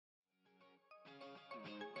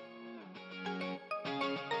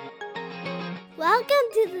Welcome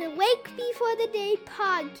to the Wake Before the Day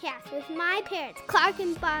podcast with my parents, Clark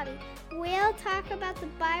and Bobby. We'll talk about the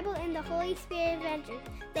Bible and the Holy Spirit adventures.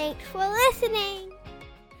 Thanks for listening.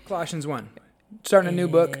 Colossians 1. Starting a new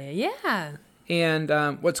book. Yeah. And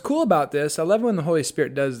what's cool about this, I love when the Holy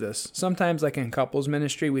Spirit does this. Sometimes, like in couples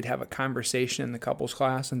ministry, we'd have a conversation in the couples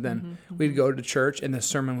class, and then we'd go to church, and the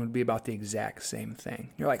sermon would be about the exact same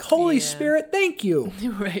thing. You're like, Holy Spirit, thank you.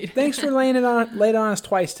 Right. Thanks for laying it on us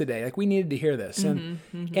twice today. Like, we needed to hear this. And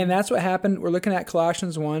that's what happened. We're looking at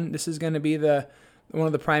Colossians 1. This is going to be one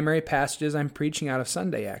of the primary passages I'm preaching out of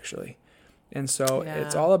Sunday, actually. And so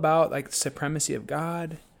it's all about like the supremacy of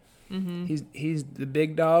God. He's the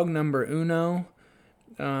big dog, number uno.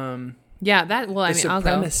 The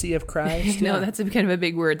supremacy of Christ. No, that's kind of a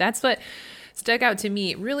big word. That's what stuck out to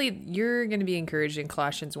me. Really, you're going to be encouraged in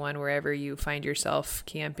Colossians 1, wherever you find yourself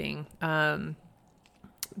camping.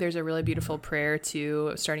 There's a really beautiful prayer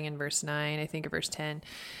too, starting in verse 9, I think, or verse 10.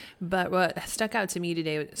 But what stuck out to me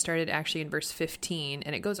today started actually in verse 15,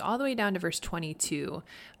 and it goes all the way down to verse 22.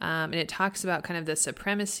 And it talks about kind of the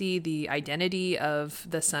supremacy, the identity of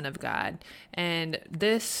the Son of God. And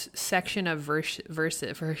this section of verses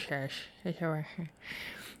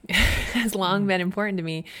has long been important to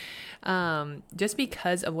me, just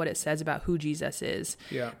because of what it says about who Jesus is.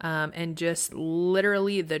 And just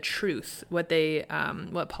literally the truth,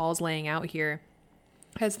 what Paul's laying out here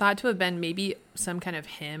has thought to have been maybe some kind of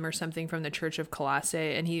hymn or something from the church of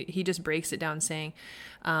Colossae. And he just breaks it down saying,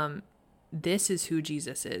 this is who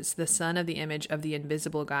Jesus is, the Son of the image of the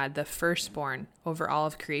invisible God, the firstborn over all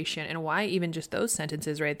of creation. And why even just those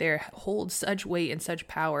sentences right there hold such weight and such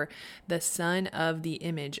power, the Son of the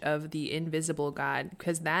image of the invisible God,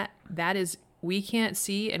 because that is, we can't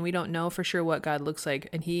see and we don't know for sure what God looks like.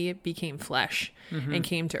 And he became flesh and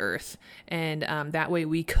came to earth. And that way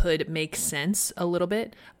we could make sense a little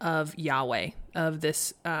bit of Yahweh, of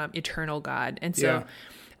this eternal God. And so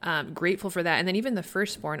grateful for that. And then even the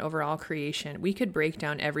firstborn over all creation, we could break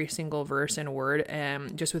down every single verse and word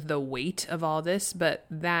just with the weight of all this. But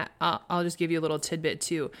that I'll just give you a little tidbit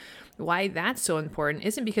too. Why that's so important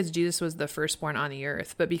isn't because Jesus was the firstborn on the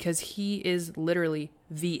earth, but because he is literally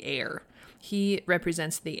the heir. He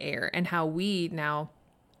represents the heir, and how we now...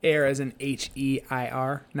 Heir as in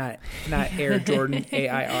H-E-I-R, not Air Jordan,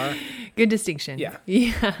 A-I-R. Good distinction.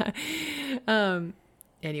 Yeah.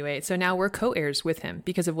 Anyway, so now we're co-heirs with him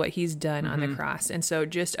because of what he's done on the cross. And so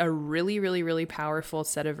just a really, really, really powerful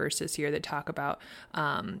set of verses here that talk about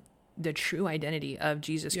the true identity of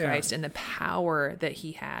Jesus Christ and the power that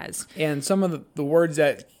he has. And some of the words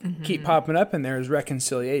that keep popping up in there is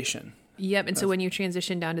reconciliation. Yep. And so when you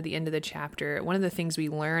transition down to the end of the chapter, one of the things we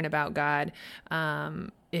learn about God,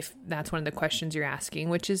 if that's one of the questions you're asking,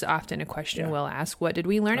 which is often a question we'll ask, what did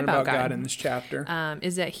we learn about God in this chapter?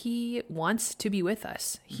 Is that he wants to be with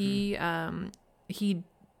us. He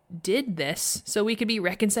did this so we could be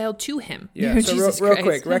reconciled to him. Yeah, so real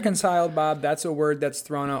quick, reconciled, Bob, that's a word that's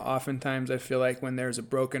thrown out oftentimes, I feel like, when there's a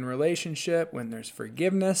broken relationship, when there's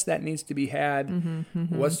forgiveness that needs to be had.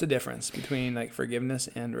 What's the difference between like forgiveness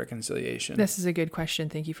and reconciliation? This is a good question.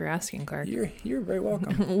 Thank you for asking, Clark. You're very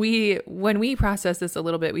welcome. When we processed this a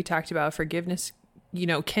little bit, we talked about forgiveness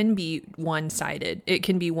can be one-sided. It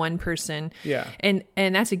can be one person. Yeah. And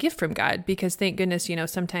that's a gift from God, because thank goodness,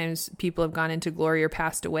 sometimes people have gone into glory or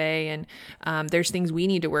passed away, and there's things we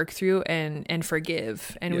need to work through and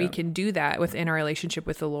forgive. And we can do that within our relationship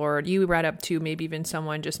with the Lord. You brought up too, maybe even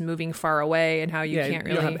someone just moving far away and how you can't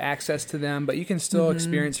really... You don't have access to them, but you can still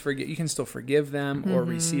experience, you can still forgive them or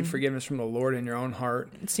receive forgiveness from the Lord in your own heart.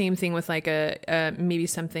 Same thing with like maybe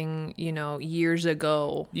something, years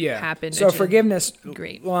ago happened. So forgiveness...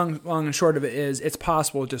 Great. Long and short of it is, it's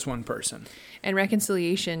possible with just one person. And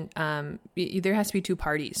reconciliation, there has to be two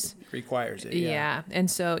parties. Requires it. Yeah. And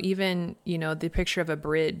so even, the picture of a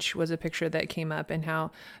bridge was a picture that came up, and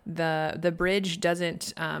how the bridge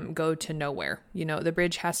doesn't go to nowhere. The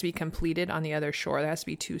bridge has to be completed on the other shore. There has to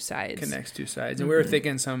be two sides. Connects two sides. And we were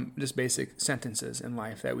thinking some just basic sentences in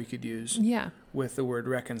life that we could use. Yeah. With the word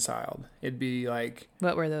reconciled. It'd be like...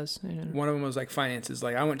 What were those? One of them was like finances.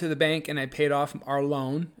 Like, I went to the bank and I paid off our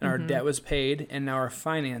loan, and our debt was paid, and now our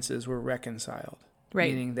finances were reconciled.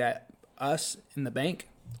 Right. Meaning that us in the bank,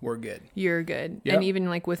 we're good. You're good. Yep. And even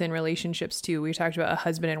like within relationships too, we talked about a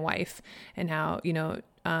husband and wife, and how,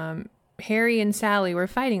 Harry and Sally were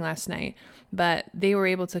fighting last night, but they were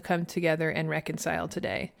able to come together and reconcile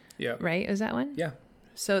today. Yeah. Right? Is that one? Yeah.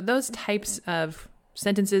 So those types of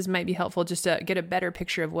sentences might be helpful just to get a better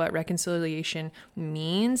picture of what reconciliation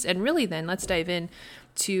means. And really then let's dive in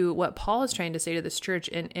to what Paul is trying to say to this church,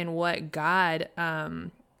 and what God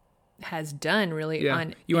has done really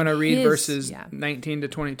on you want to read verses yeah. 19 to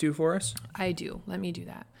 22 for us? I do. Let me do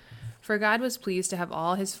that. For God was pleased to have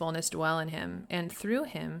all his fullness dwell in him, and through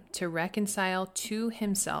him to reconcile to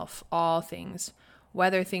himself all things,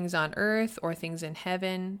 whether things on earth or things in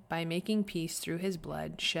heaven, by making peace through his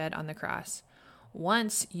blood shed on the cross.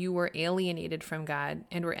 Once you were alienated from God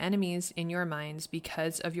and were enemies in your minds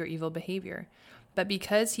because of your evil behavior. But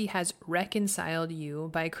because he has reconciled you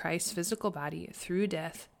by Christ's physical body through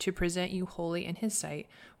death to present you holy in his sight,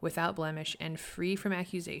 without blemish and free from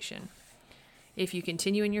accusation. If you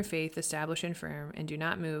continue in your faith, established and firm, and do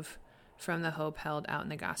not move from the hope held out in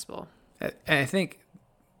the gospel. And I think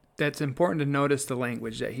that's important to notice the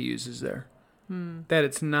language that he uses there. That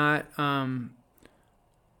it's not,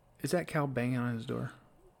 is that Cal banging on his door?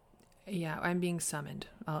 Yeah, I'm being summoned.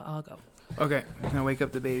 I'll go. Okay, I'm going to wake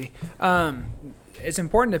up the baby. It's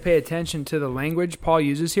important to pay attention to the language Paul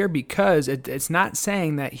uses here, because it's not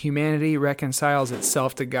saying that humanity reconciles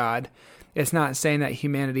itself to God. It's not saying that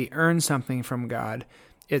humanity earns something from God.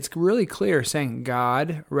 It's really clear saying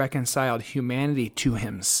God reconciled humanity to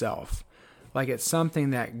himself. Like it's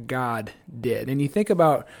something that God did. And you think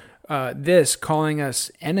about this calling us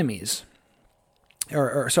enemies.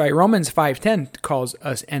 Romans 5:10 calls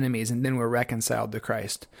us enemies, and then we're reconciled to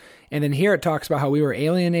Christ. And then here it talks about how we were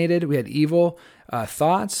alienated, we had evil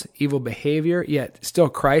thoughts, evil behavior, yet still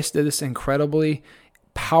Christ did this incredibly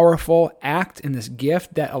powerful act in this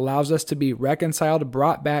gift that allows us to be reconciled,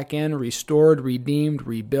 brought back in, restored, redeemed,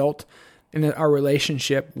 rebuilt in our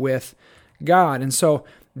relationship with God. And so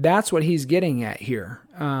that's what he's getting at here,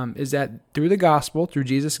 is that through the gospel, through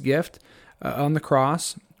Jesus' gift on the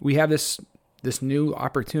cross, we have this new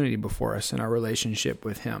opportunity before us in our relationship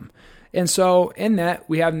with him. And so in that,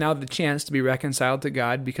 we have now the chance to be reconciled to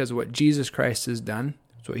God because of what Jesus Christ has done.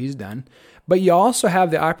 That's what he's done. But you also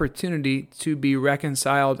have the opportunity to be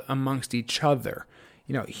reconciled amongst each other,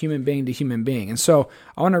 human being to human being. And so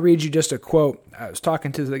I want to read you just a quote. I was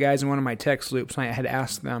talking to the guys in one of my text loops, and I had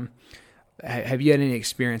asked them, have you had any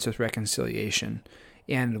experience with reconciliation?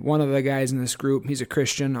 And one of the guys in this group, he's a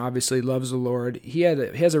Christian, obviously loves the Lord. He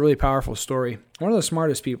has a really powerful story. One of the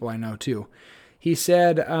smartest people I know, too. He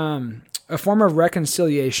said, a form of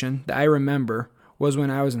reconciliation that I remember was when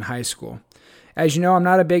I was in high school. As you know, I'm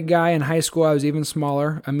not a big guy. In high school, I was even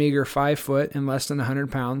smaller, a meager 5 foot and less than 100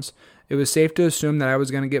 pounds. It was safe to assume that I was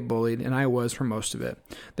going to get bullied, and I was for most of it.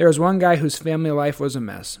 There was one guy whose family life was a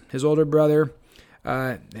mess. His older brother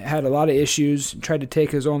had a lot of issues, tried to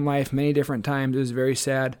take his own life many different times. It was very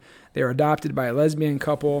sad. They were adopted by a lesbian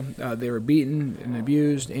couple. They were beaten and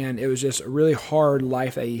abused, and it was just a really hard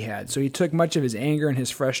life that he had. So he took much of his anger and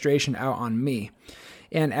his frustration out on me.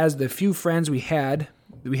 And as the few friends we had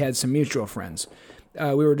some mutual friends.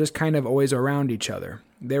 We were just kind of always around each other.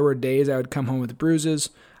 There were days I would come home with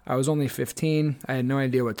bruises. I was only 15. I had no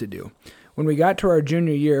idea what to do. When we got to our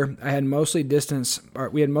junior year, we had mostly distanced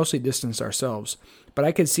ourselves. But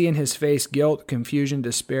I could see in his face guilt, confusion,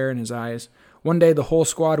 despair in his eyes. One day, the whole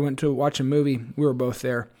squad went to watch a movie. We were both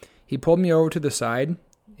there. He pulled me over to the side, and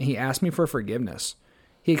he asked me for forgiveness.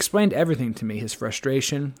 He explained everything to me, his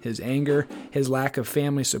frustration, his anger, his lack of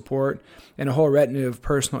family support, and a whole retinue of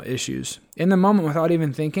personal issues. In the moment, without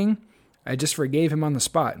even thinking, I just forgave him on the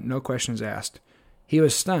spot, no questions asked. He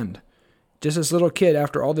was stunned. Just this little kid,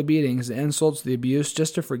 after all the beatings, the insults, the abuse,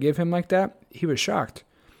 just to forgive him like that, he was shocked.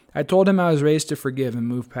 I told him I was raised to forgive and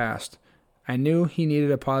move past. I knew he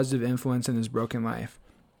needed a positive influence in his broken life.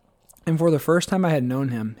 And for the first time I had known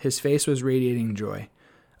him, his face was radiating joy.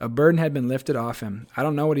 A burden had been lifted off him. I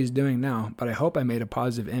don't know what he's doing now, but I hope I made a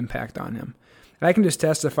positive impact on him. And I can just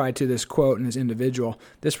testify to this quote and this individual.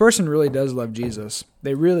 This person really does love Jesus.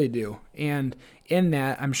 They really do. And in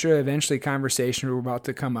that, I'm sure eventually conversation were about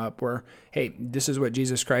to come up where, hey, this is what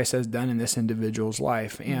Jesus Christ has done in this individual's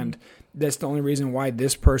life. Mm-hmm. And that's the only reason why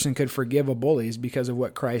this person could forgive a bully is because of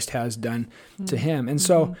what Christ has done to him. And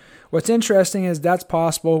so what's interesting is that's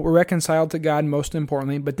possible. We're reconciled to God, most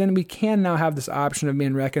importantly, but then we can now have this option of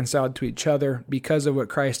being reconciled to each other because of what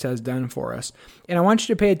Christ has done for us. And I want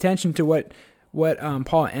you to pay attention to what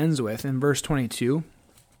Paul ends with in verse 22.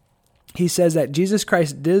 He says that Jesus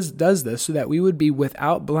Christ does this so that we would be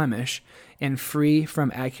without blemish and free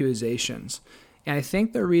from accusations. And I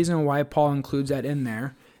think the reason why Paul includes that in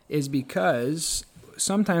there is because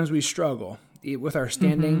sometimes we struggle with our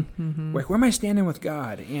standing. Like, where am I standing with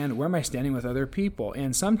God? And where am I standing with other people?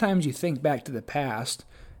 And sometimes you think back to the past.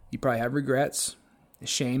 You probably have regrets,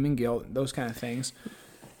 shame and guilt, those kind of things.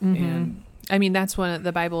 And I mean, that's one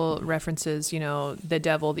the Bible references, the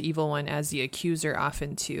devil, the evil one, as the accuser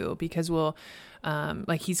often too, because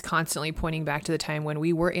he's constantly pointing back to the time when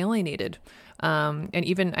we were alienated. And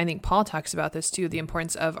even I think Paul talks about this too, the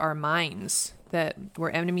importance of our minds, that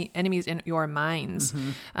we're enemies in your minds,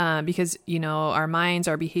 because, our minds,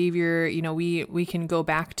 our behavior, we can go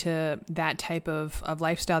back to that type of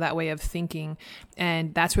lifestyle, that way of thinking.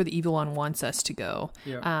 And that's where the evil one wants us to go.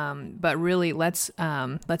 Yeah. But really let's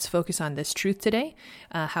focus on this truth today,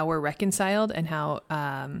 how we're reconciled and how,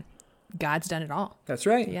 God's done it all. That's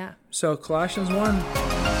right. Yeah. So Colossians 1.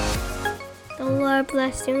 The Lord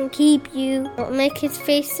bless you and keep you. Don't make his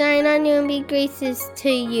face shine on you and be gracious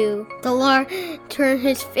to you. The Lord turn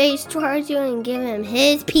his face towards you and give him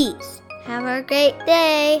his peace. Have a great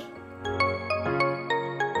day.